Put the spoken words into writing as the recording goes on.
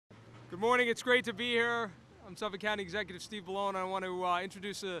Good morning. It's great to be here. I'm Suffolk County Executive Steve Bellone. I want to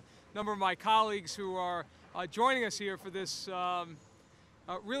introduce a number of my colleagues who are joining us here for this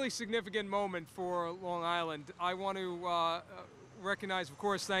really significant moment for Long Island. I want to recognize, of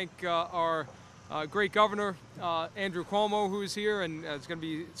course, thank our great governor, Andrew Cuomo, who is here and is going to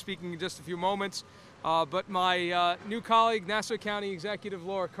be speaking in just a few moments. But my new colleague, Nassau County Executive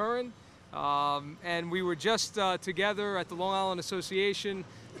Laura Curran, and we were just together at the Long Island Association.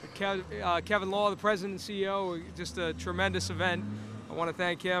 Kevin Law, the president and CEO, just a tremendous event. I want to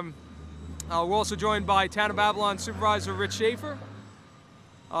thank him. We're also joined by Town of Babylon Supervisor Rich Schaefer.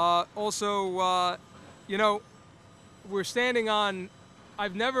 You know, we're standing on,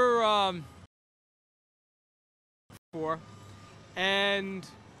 I've never before, and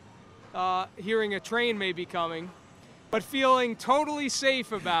hearing a train may be coming, but feeling totally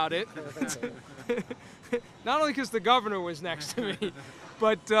safe about it. Not only because the governor was next to me,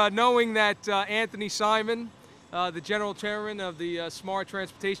 but knowing that Anthony Simon, the general chairman of the Smart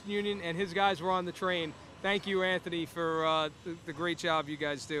Transportation Union, and his guys were on the train. Thank you, Anthony, for the great job you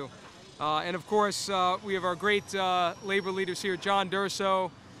guys do. And of course, we have our great labor leaders here, John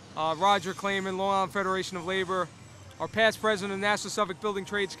Durso, Roger Clayman, Long Island Federation of Labor, our past president of Nassau Suffolk Building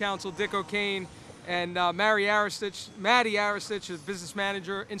Trades Council, Dick O'Kane, and Maddie Aristich, a business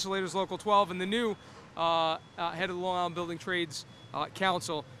manager, Insulators Local 12, and the new head of the Long Island Building Trades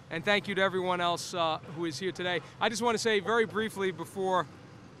Council. And thank you to everyone else who is here today. I just want to say very briefly before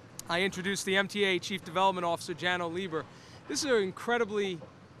I introduce the MTA Chief Development Officer, Jano Lieber, this is an incredibly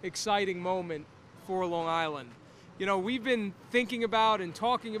exciting moment for Long Island. You know, we've been thinking about and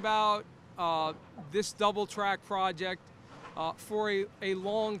talking about this double track project for a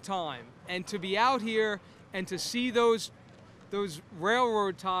long time. And to be out here and to see those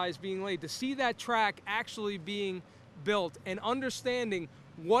railroad ties being laid, to see that track actually being built and understanding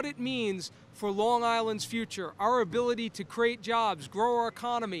what it means for Long Island's future, our ability to create jobs, grow our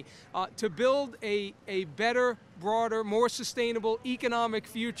economy, to build a better, broader, more sustainable economic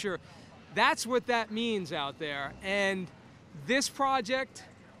future. That's what that means out there. And this project,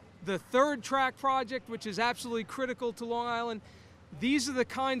 the third track project, which is absolutely critical to Long Island, these are the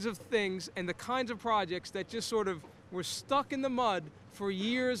kinds of things and the kinds of projects that just sort of were stuck in the mud for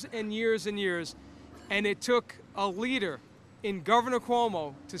years and years and years. And it took a leader in Governor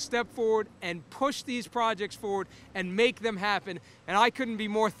Cuomo to step forward and push these projects forward and make them happen. And I couldn't be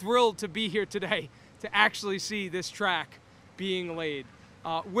more thrilled to be here today to actually see this track being laid.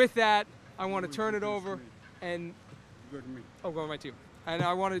 With that, I want to turn it over and go to you. And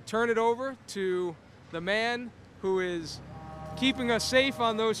I want to turn it over to the man who is keeping us safe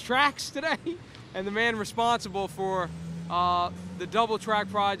on those tracks today, and the man responsible for the double track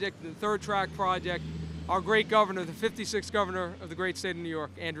project, the third track project, our great governor, the 56th governor of the great state of New York,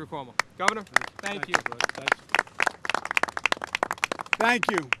 Andrew Cuomo. Governor, thank you. Thank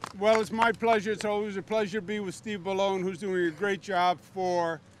you. Well, it's my pleasure. It's always a pleasure to be with Steve Bellone, who's doing a great job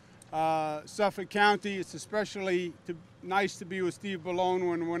for Suffolk County. It's especially nice to be with Steve Bellone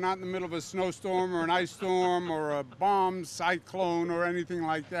when we're not in the middle of a snowstorm or an ice storm or a bomb cyclone or anything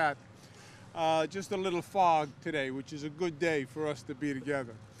like that. Just a little fog today, which is a good day for us to be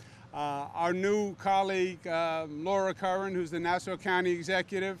together. Our new colleague, Laura Curran, who's the Nassau County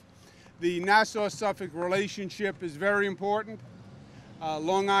Executive. The Nassau-Suffolk relationship is very important.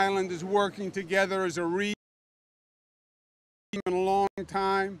 Long Island is working together as a region in a long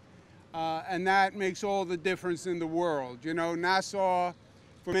time, and that makes all the difference in the world. You know, Nassau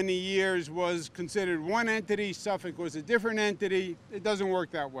for many years was considered one entity, Suffolk was a different entity. It doesn't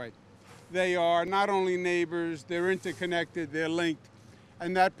work that way. They are not only neighbors, they're interconnected, they're linked,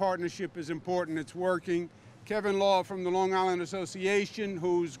 and that partnership is important. It's working. Kevin Law from the Long Island Association,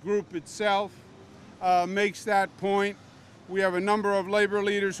 whose group itself makes that point. We have a number of labor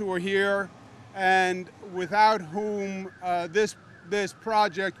leaders who are here, and without whom this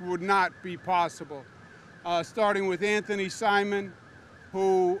project would not be possible. Starting with Anthony Simon,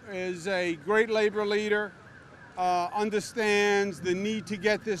 who is a great labor leader, understands the need to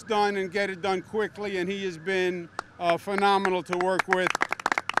get this done and get it done quickly, and he has been phenomenal to work with.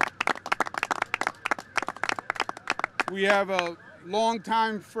 We have a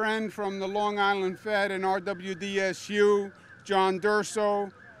longtime friend from the Long Island Fed and RWDSU, John Durso.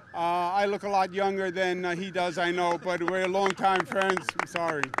 I look a lot younger than he does, I know, but we're longtime friends. I'm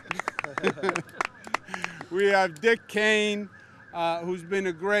sorry. We have Dick Kane, who's been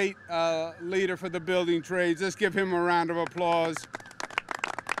a great leader for the building trades. Let's give him a round of applause.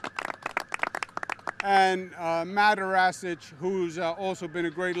 And Matt Aristich, who's also been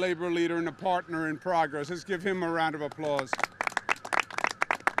a great labor leader and a partner in progress. Let's give him a round of applause.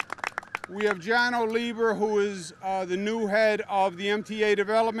 We have Jano Lieber, who is the new head of the MTA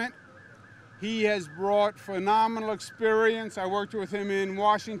development. He has brought phenomenal experience. I worked with him in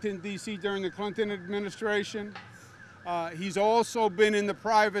Washington, D.C. during the Clinton administration. He's also been in the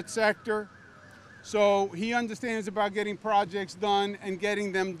private sector. So he understands about getting projects done and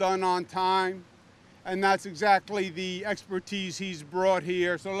getting them done on time. And that's exactly the expertise he's brought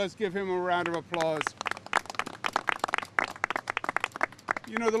here. So let's give him a round of applause.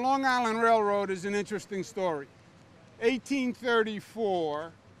 You know, the Long Island Railroad is an interesting story.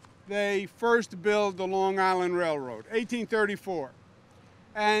 1834, they first built the Long Island Railroad, 1834.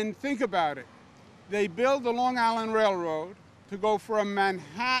 And think about it. They built the Long Island Railroad to go from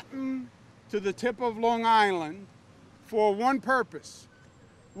Manhattan to the tip of Long Island for one purpose,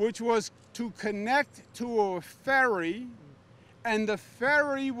 which was to connect to a ferry, and the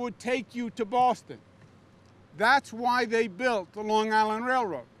ferry would take you to Boston. That's why they built the Long Island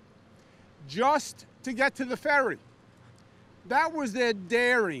Railroad, just to get to the ferry. That was their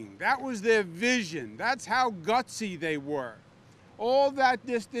daring, that was their vision, that's how gutsy they were. All that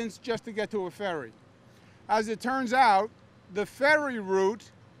distance just to get to a ferry. As it turns out, the ferry route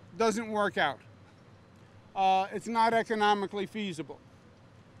doesn't work out. It's not economically feasible.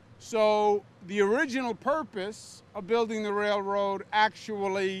 So the original purpose of building the railroad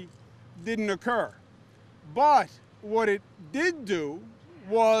actually didn't occur. But what it did do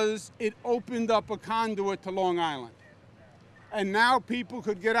was it opened up a conduit to Long Island. And now people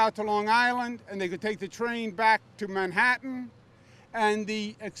could get out to Long Island and they could take the train back to Manhattan. And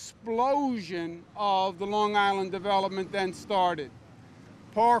the explosion of the Long Island development then started.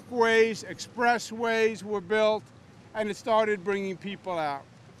 Parkways, expressways were built, and it started bringing people out.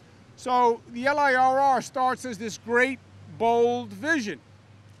 So the LIRR starts as this great, bold vision.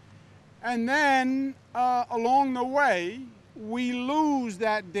 And then along the way, we lose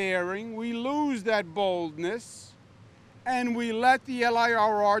that daring, we lose that boldness, and we let the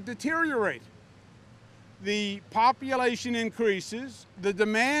LIRR deteriorate. The population increases, the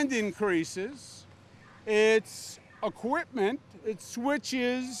demand increases, its equipment, its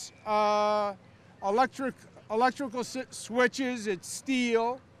switches, electrical switches, its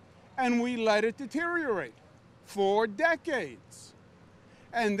steel, and we let it deteriorate for decades.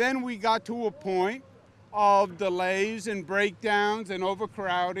 And then we got to a point of delays and breakdowns and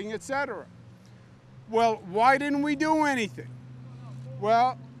overcrowding, etc. Well, why didn't we do anything?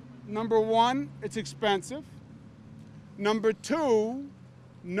 Well, number one, it's expensive. Number two,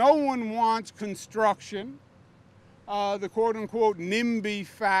 no one wants construction. The quote-unquote NIMBY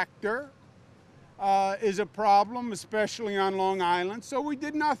factor is a problem, especially on Long Island, so we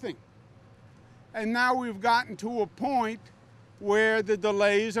did nothing. And now we've gotten to a point where the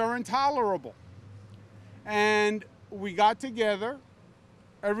delays are intolerable. And we got together,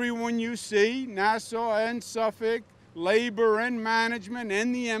 everyone you see, Nassau and Suffolk, labor and management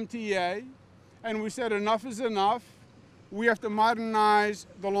and the MTA, and we said enough is enough. We have to modernize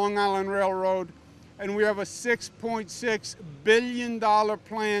the Long Island Railroad, and we have a $6.6 billion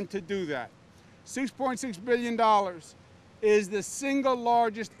plan to do that. $6.6 billion is the single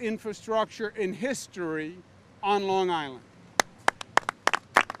largest infrastructure in history on Long Island.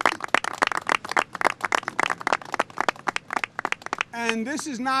 And this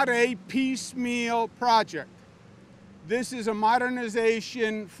is not a piecemeal project. This is a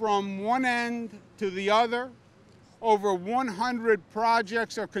modernization from one end to the other. Over 100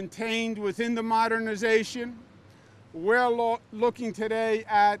 projects are contained within the modernization. We're looking today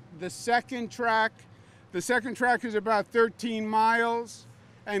at the second track. The second track is about 13 miles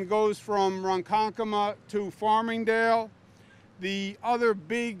and goes from Ronkonkoma to Farmingdale. The other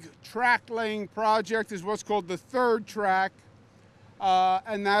big track laying project is what's called the third track,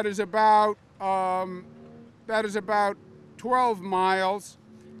 and that is about 12 miles.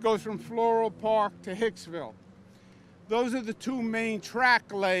 Goes from Floral Park to Hicksville. Those are the two main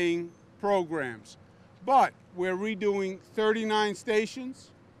track laying programs. But we're redoing 39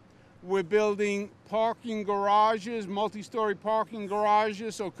 stations. We're building parking garages, multi-story parking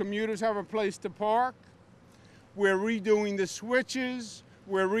garages, so commuters have a place to park. We're redoing the switches.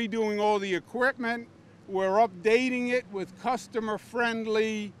 We're redoing all the equipment. We're updating it with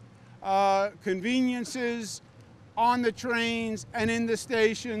customer-friendly conveniences on the trains and in the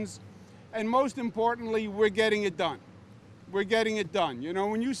stations. And most importantly, we're getting it done. We're getting it done. You know,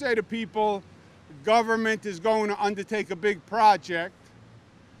 when you say to people, government is going to undertake a big project,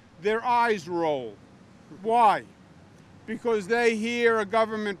 their eyes roll. Why? Because they hear a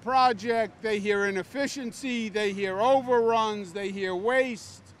government project, they hear inefficiency, they hear overruns, they hear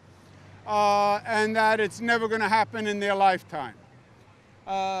waste, and that it's never going to happen in their lifetime.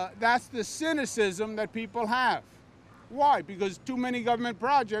 That's the cynicism that people have. Why? Because too many government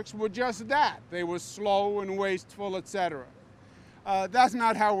projects were just that. They were slow and wasteful, etc. That's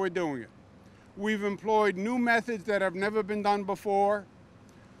not how we're doing it. We've employed new methods that have never been done before.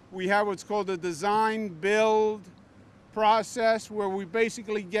 We have what's called a design-build process, where we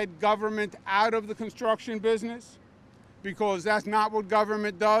basically get government out of the construction business, because that's not what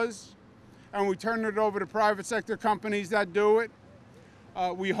government does, and we turn it over to private sector companies that do it.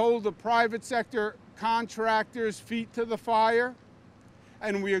 We hold the private sector contractors' feet to the fire,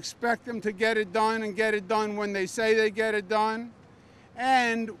 and we expect them to get it done and get it done when they say they get it done.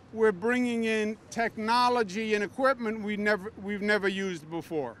 And we're bringing in technology and equipment we've never used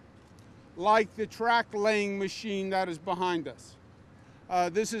before, like the track laying machine that is behind us.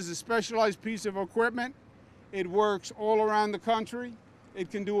 This is a specialized piece of equipment. It works all around the country. It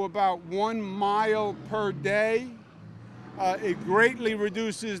can do about 1 mile per day. It greatly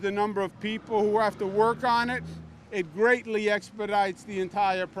reduces the number of people who have to work on it. It greatly expedites the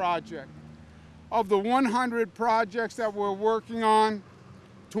entire project. Of the 100 projects that we're working on,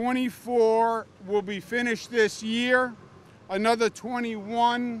 24 will be finished this year. Another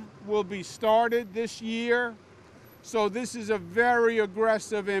 21 will be started this year. So this is a very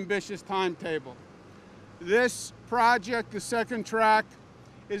aggressive, ambitious timetable. This project, the second track,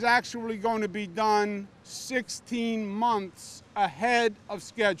 is actually going to be done 16 months ahead of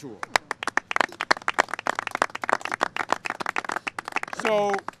schedule.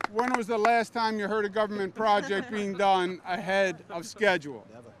 So when was the last time you heard a government project being done ahead of schedule?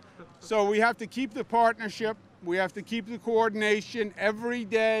 So we have to keep the partnership. We have to keep the coordination every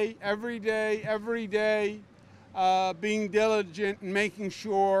day, being diligent and making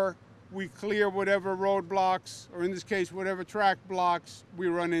sure we clear whatever roadblocks, or in this case, whatever track blocks we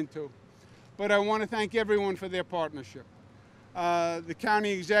run into. But I want to thank everyone for their partnership. The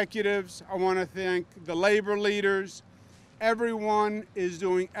county executives, I want to thank the labor leaders. Everyone is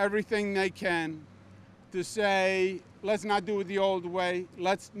doing everything they can to say, let's not do it the old way,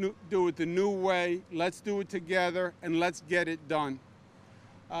 let's do it the new way, let's do it together, and let's get it done.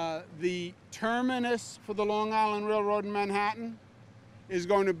 The terminus for the Long Island Railroad in Manhattan is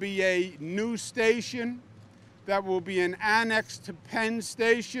going to be a new station that will be an annex to Penn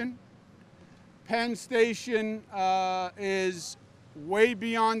Station. Penn Station is way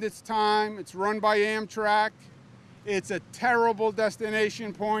beyond its time. It's run by Amtrak. It's a terrible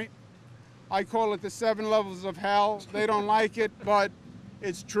destination point. I call it the 7 levels of hell. They don't like it, but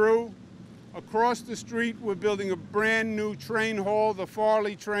it's true. Across the street, we're building a brand new train hall, the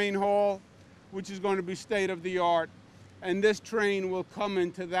Farley Train Hall, which is going to be state-of-the-art. And this train will come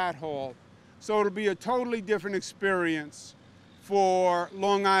into that hall. So it'll be a totally different experience for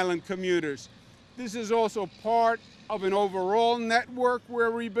Long Island commuters. This is also part of an overall network we're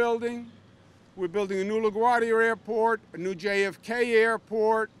rebuilding. We're building a new LaGuardia Airport, a new JFK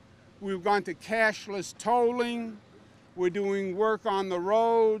Airport. We've gone to cashless tolling. We're doing work on the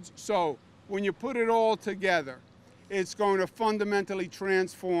roads. So when you put it all together, it's going to fundamentally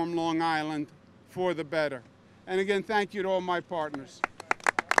transform Long Island for the better. And again, thank you to all my partners.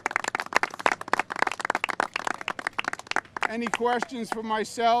 Any questions for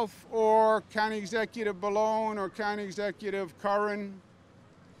myself or County Executive Ballone or County Executive Curran?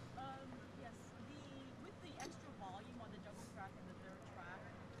 Yes, with the extra volume on the double track and the third track,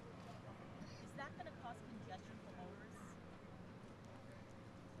 is that going to cause congestion for motorists?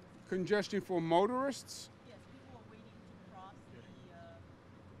 Congestion for motorists? Yes, people are waiting to cross the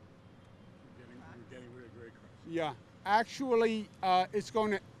We're getting rid of grade crossing. Yeah, actually, it's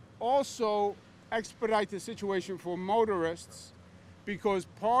going to also expedite the situation for motorists, because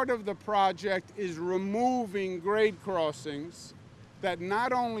part of the project is removing grade crossings that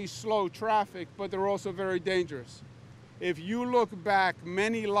not only slow traffic, but they're also very dangerous. If you look back,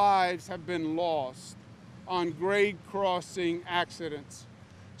 many lives have been lost on grade crossing accidents.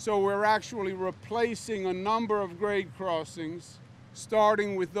 So we're actually replacing a number of grade crossings,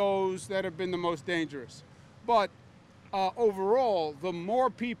 starting with those that have been the most dangerous. But overall, the more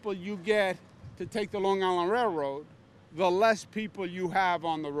people you get to take the Long Island Railroad, the less people you have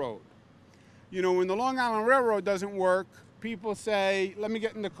on the road. You know, when the Long Island Railroad doesn't work, people say, let me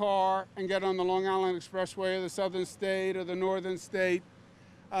get in the car and get on the Long Island Expressway or the Southern State or the Northern State.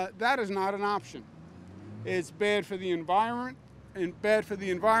 That is not an option. It's bad for the environment.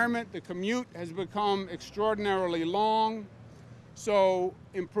 The commute has become extraordinarily long. So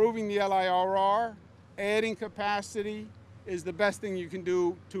improving the LIRR, adding capacity, is the best thing you can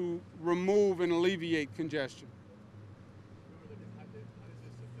do to remove and alleviate congestion. How does this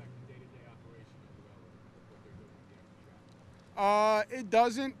affect the day-to-day operation of the railroad, what they're doing with the extra It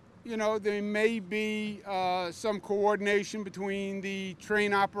doesn't. You know, there may be some coordination between the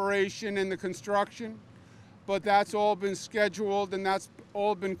train operation and the construction, but that's all been scheduled and that's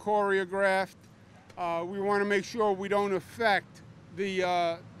all been choreographed. We want to make sure we don't affect the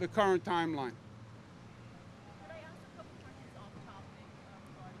current timeline. Could I ask a couple questions off topic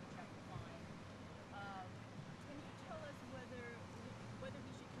regarding Jeff Klein? Can you tell us whether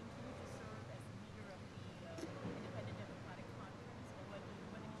he should continue to serve as leader of the Independent Democratic Conference, or whether he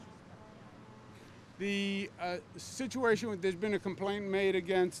should step down? The situation, there's been a complaint made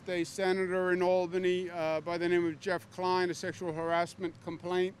against a senator in Albany by the name of Jeff Klein, a sexual harassment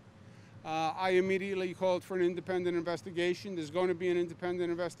complaint. I immediately called for an independent investigation. There's going to be an independent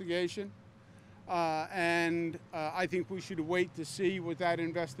investigation. And I think we should wait to see what that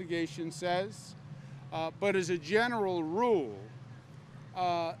investigation says. But as a general rule,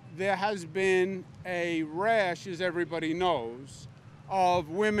 there has been a rash, as everybody knows, of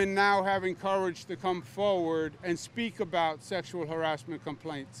women now having courage to come forward and speak about sexual harassment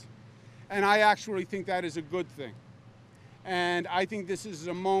complaints. And I actually think that is a good thing. And I think this is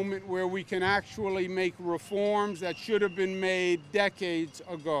a moment where we can actually make reforms that should have been made decades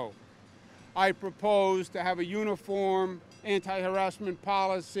ago. I propose to have a uniform anti-harassment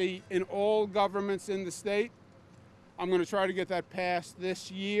policy in all governments in the state. I'm going to try to get that passed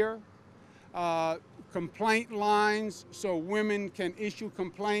this year. Complaint lines so women can issue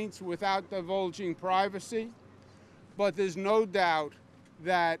complaints without divulging privacy. But there's no doubt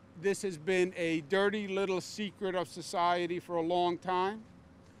that this has been a dirty little secret of society for a long time.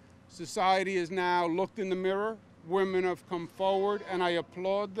 Society has now looked in the mirror. Women have come forward, and I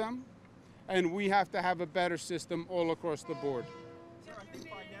applaud them. And we have to have a better system all across the board. Sir, I think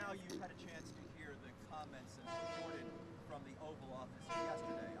by now you've had a chance to hear the comments and reported from the Oval Office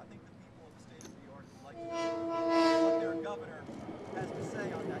yesterday. I think the people of the state of New York would like to know what their governor has to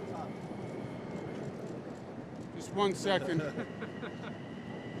say on that topic. Just 1 second.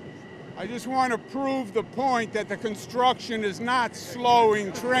 I just want to prove the point that the construction is not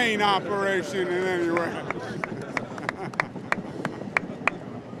slowing train operation in any way.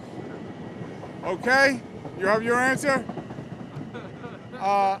 Okay? You have your answer?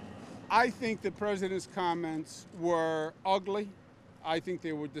 I think the president's comments were ugly. I think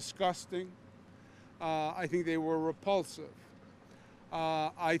they were disgusting. I think they were repulsive.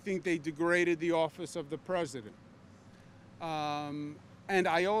 I think they degraded the office of the president. And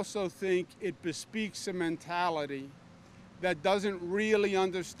I also think it bespeaks a mentality that doesn't really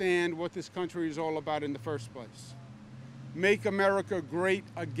understand what this country is all about in the first place. Make America great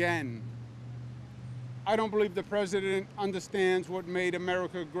again. I don't believe the president understands what made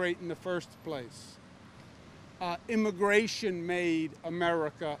America great in the first place. Immigration made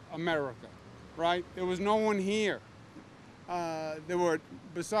America America, right? There was no one here.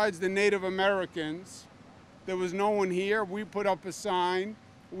 Besides the Native Americans, there was no one here. We put up a sign.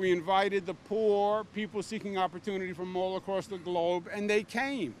 We invited the poor, people seeking opportunity from all across the globe, and they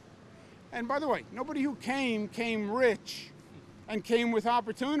came. And by the way, nobody who came rich and came with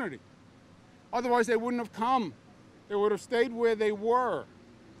opportunity. Otherwise, they wouldn't have come. They would have stayed where they were.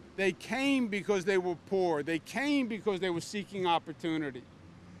 They came because they were poor. They came because they were seeking opportunity.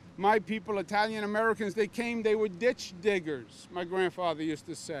 My people, Italian Americans, they came, they were ditch diggers, my grandfather used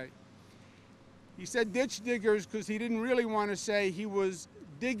to say. He said ditch diggers because he didn't really want to say he was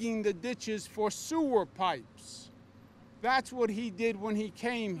digging the ditches for sewer pipes. That's what he did when he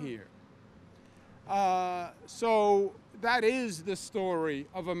came here. So that is the story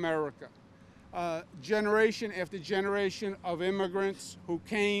of America. Generation after generation of immigrants who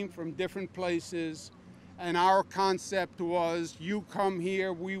came from different places, and our concept was, you come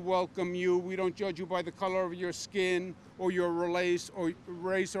here, we welcome you, we don't judge you by the color of your skin or your race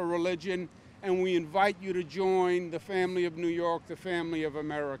or religion, and we invite you to join the family of New York, the family of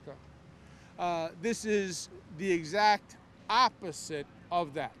America. This is the exact opposite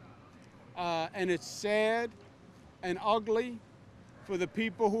of that. And it's sad and ugly for the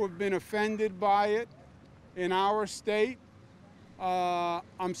people who have been offended by it in our state.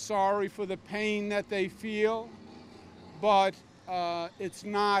 I'm sorry for the pain that they feel, but it's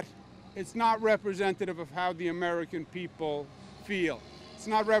not representative of how the American people feel. It's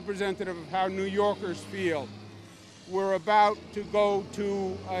not representative of how New Yorkers feel. We're about to go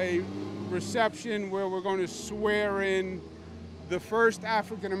to a reception where we're going to swear in the first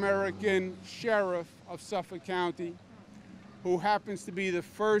African-American sheriff of Suffolk County, who happens to be the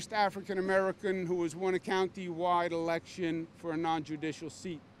first African-American who has won a county-wide election for a non-judicial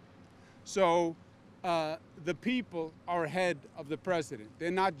seat. So the people are ahead of the president.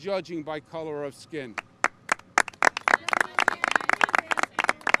 They're not judging by color of skin.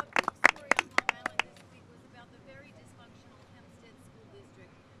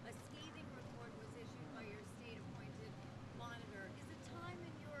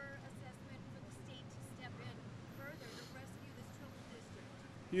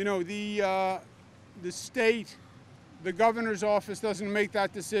 You know, the state, the governor's office doesn't make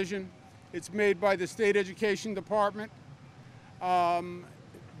that decision. It's made by the state education department.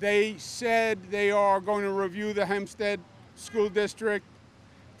 They said they are going to review the Hempstead School District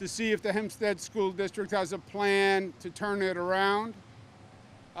to see if the Hempstead School District has a plan to turn it around.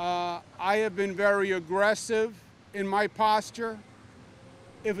 I have been very aggressive in my posture.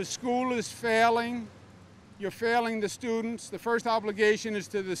 If a school is failing, you're failing the students. The first obligation is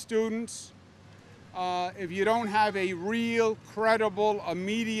to the students. If you don't have a real, credible,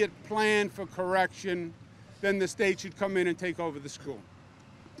 immediate plan for correction, then the state should come in and take over the school.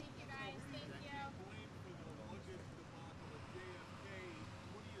 Thank you, guys. Thank you.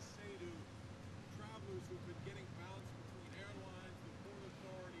 What do you say to travelers who've been getting bounced between airlines, the Port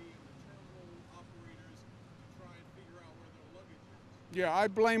Authority, and the terminal operators to try and figure out where their luggage is? Yeah, I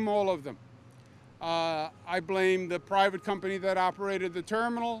blame all of them. I blame the private company that operated the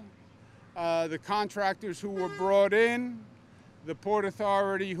terminal, the contractors who were brought in, the Port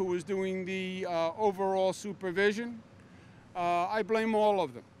Authority who was doing the overall supervision. I blame all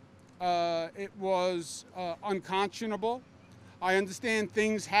of them. It was unconscionable. I understand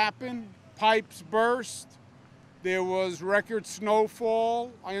things happen, pipes burst, there was record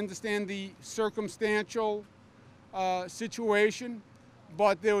snowfall. I understand the circumstantial situation,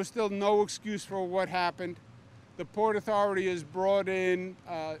 but there was still no excuse for what happened. The Port Authority has brought in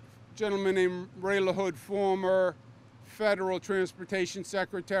a gentleman named Ray LaHood, former Federal Transportation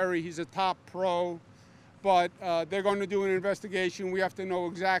Secretary. He's a top pro, but they're going to do an investigation. We have to know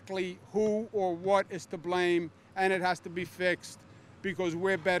exactly who or what is to blame, and it has to be fixed because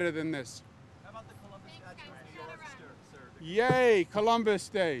we're better than this. How about the Columbus statue in New York, sir? Yay, Columbus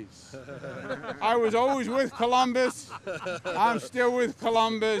days. I was always with Columbus. I'm still with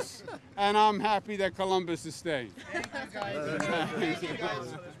Columbus, and I'm happy that Columbus is staying.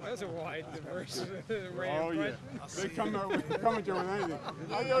 That's a wide, diverse array Oh, of yeah. questions. They come at you with anything.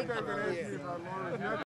 I thought they were going to ask me about Lawrence.